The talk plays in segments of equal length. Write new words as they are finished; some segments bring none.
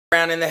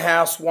Around in the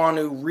house, want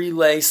to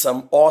relay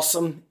some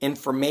awesome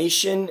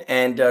information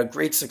and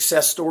great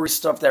success story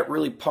stuff that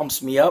really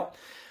pumps me up.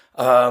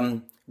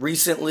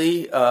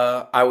 Recently,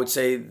 I would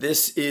say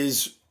this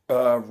is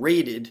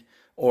rated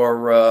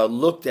or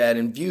looked at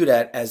and viewed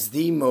at as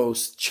the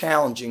most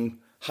challenging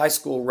high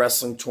school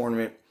wrestling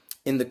tournament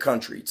in the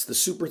country. It's the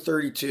Super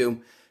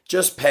 32,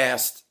 just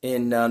passed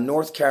in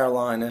North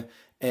Carolina,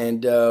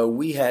 and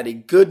we had a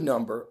good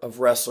number of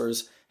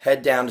wrestlers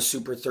head down to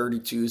Super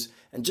 32s,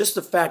 and just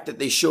the fact that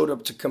they showed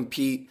up to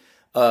compete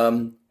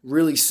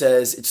really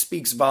it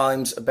speaks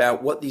volumes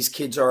about what these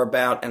kids are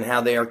about and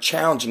how they are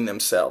challenging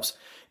themselves.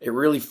 It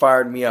really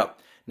fired me up.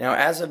 Now,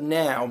 as of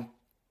now,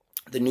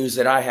 the news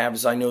that I have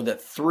is I know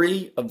that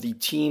 3 of the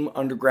Team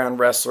Underground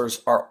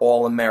wrestlers are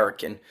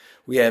All-American.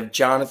 We have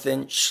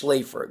Jonathan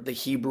Schlafer, the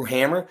Hebrew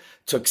Hammer,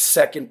 took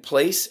 2nd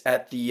place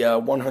at the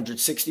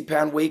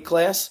 160-pound weight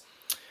class.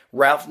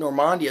 Ralph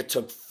Normandia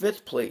took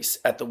 5th place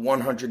at the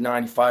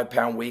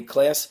 195-pound weight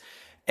class.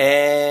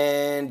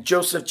 And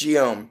Joseph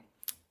Guillaume,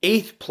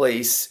 8th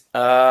place.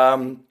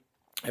 I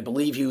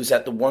believe he was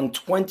at the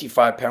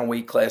 125-pound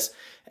weight class.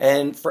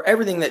 And for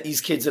everything that these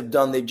kids have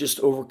done, they've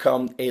just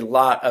overcome a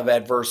lot of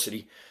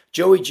adversity.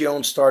 Joey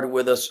Jones started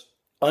with us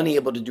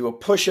unable to do a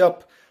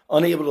push-up,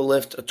 unable to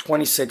lift a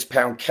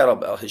 26-pound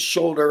kettlebell. His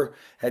shoulder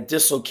had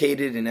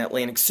dislocated in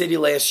Atlantic City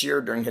last year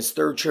during his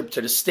 3rd trip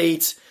to the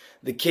States.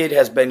 The kid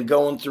has been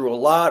going through a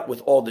lot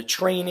with all the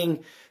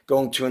training,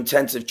 going to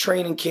intensive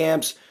training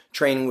camps,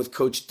 training with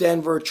Coach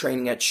Denver,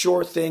 training at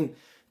Sure Thing,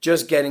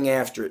 just getting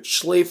after it.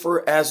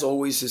 Schlafer, as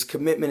always, his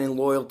commitment and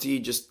loyalty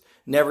just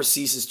never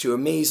ceases to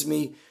amaze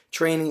me.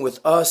 Training with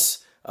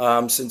us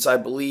since I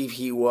believe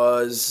he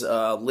was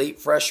late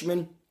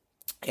freshman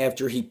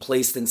after he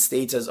placed in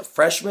states as a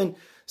freshman.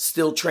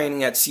 Still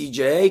training at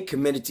CJA,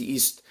 committed to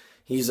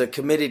He's a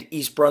committed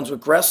East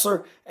Brunswick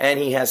wrestler, and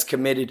he has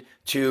committed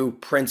to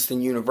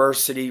Princeton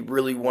University,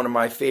 really one of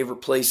my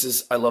favorite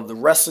places. I love the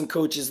wrestling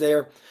coaches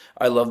there.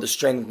 I love the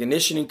strength and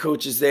conditioning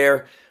coaches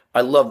there.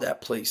 I love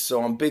that place,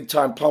 so I'm big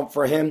time pumped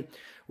for him.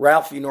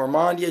 Ralphie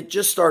Normandia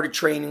just started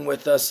training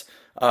with us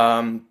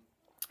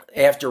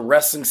after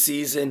wrestling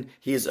season.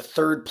 He is a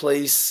 3rd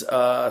place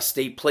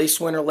state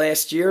place winner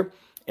last year,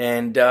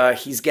 and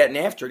he's getting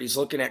after it. He's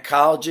looking at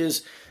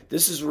colleges.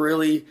 This is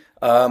really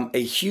a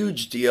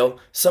huge deal.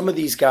 Some of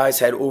these guys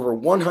had over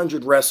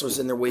 100 wrestlers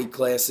in their weight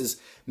classes.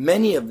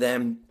 Many of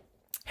them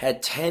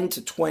had 10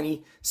 to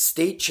 20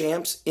 state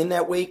champs in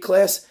that weight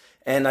class,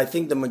 and I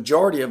think the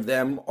majority of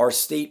them are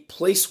state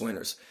place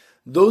winners.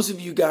 Those of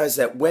you guys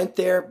that went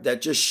there,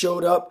 that just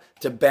showed up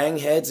to bang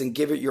heads and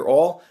give it your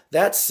all,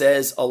 that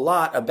says a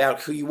lot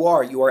about who you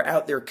are. You are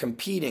out there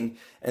competing,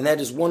 and that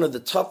is one of the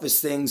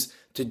toughest things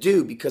to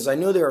do, because I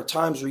know there are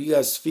times where you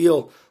guys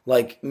feel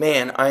like,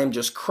 man, I am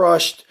just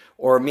crushed,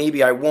 or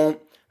maybe I won't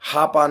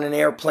hop on an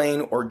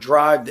airplane or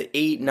drive the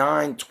 8,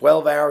 9,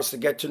 12 hours to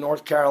get to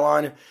North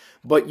Carolina,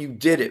 but you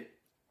did it.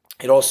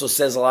 It also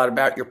says a lot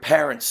about your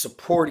parents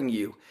supporting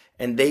you,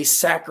 and they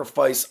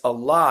sacrifice a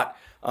lot,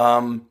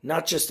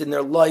 not just in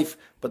their life,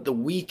 but the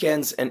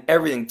weekends and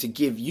everything to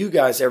give you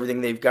guys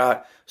everything they've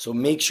got. So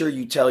make sure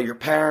you tell your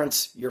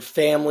parents, your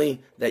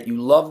family, that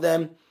you love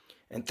them,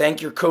 and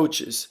thank your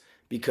coaches,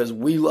 because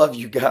we love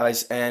you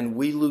guys and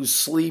we lose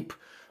sleep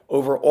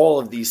over all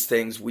of these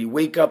things. We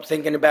wake up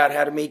thinking about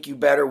how to make you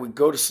better. We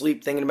go to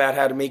sleep thinking about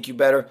how to make you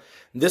better.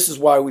 And this is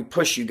why we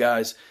push you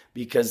guys,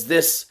 because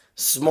this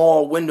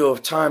small window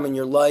of time in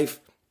your life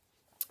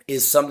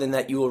is something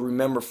that you will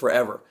remember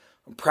forever.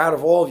 I'm proud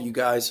of all of you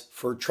guys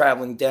for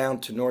traveling down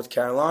to North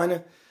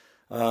Carolina.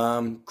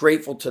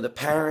 Grateful to the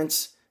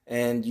parents,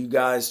 and you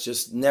guys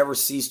just never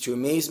cease to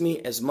amaze me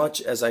as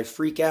much as I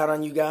freak out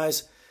on you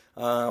guys.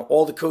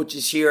 All the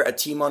coaches here at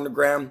Team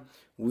Underground,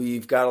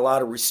 we've got a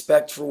lot of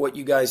respect for what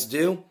you guys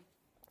do.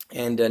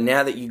 And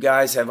now that you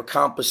guys have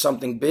accomplished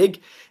something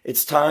big,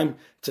 it's time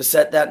to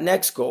set that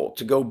next goal,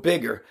 to go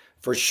bigger.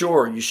 For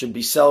sure, you should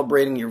be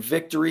celebrating your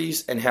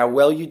victories and how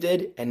well you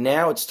did. And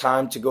now it's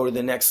time to go to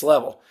the next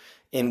level.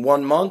 In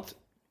 1 month,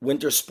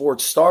 winter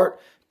sports start,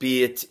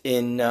 be it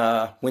in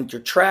winter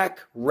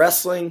track,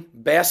 wrestling,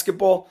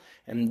 basketball.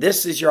 And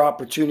this is your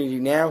opportunity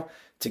now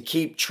to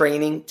keep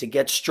training, to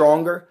get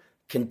stronger,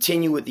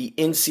 continue with the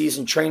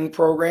in-season training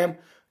program,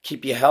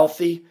 keep you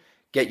healthy,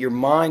 get your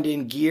mind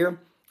in gear,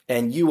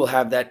 and you will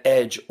have that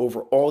edge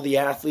over all the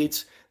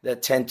athletes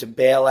that tend to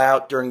bail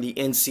out during the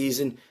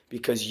in-season,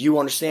 because you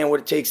understand what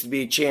it takes to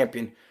be a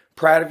champion.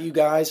 Proud of you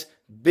guys.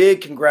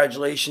 Big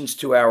congratulations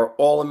to our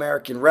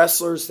All-American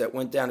wrestlers that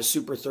went down to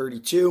Super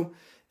 32,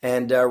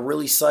 and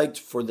really psyched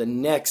for the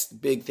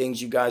next big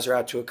things you guys are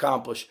out to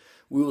accomplish.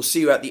 We will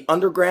see you at the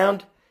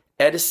Underground,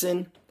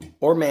 Edison,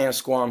 or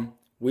Manasquan.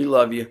 We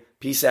love you.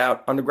 Peace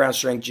out.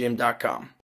 UndergroundStrengthGym.com.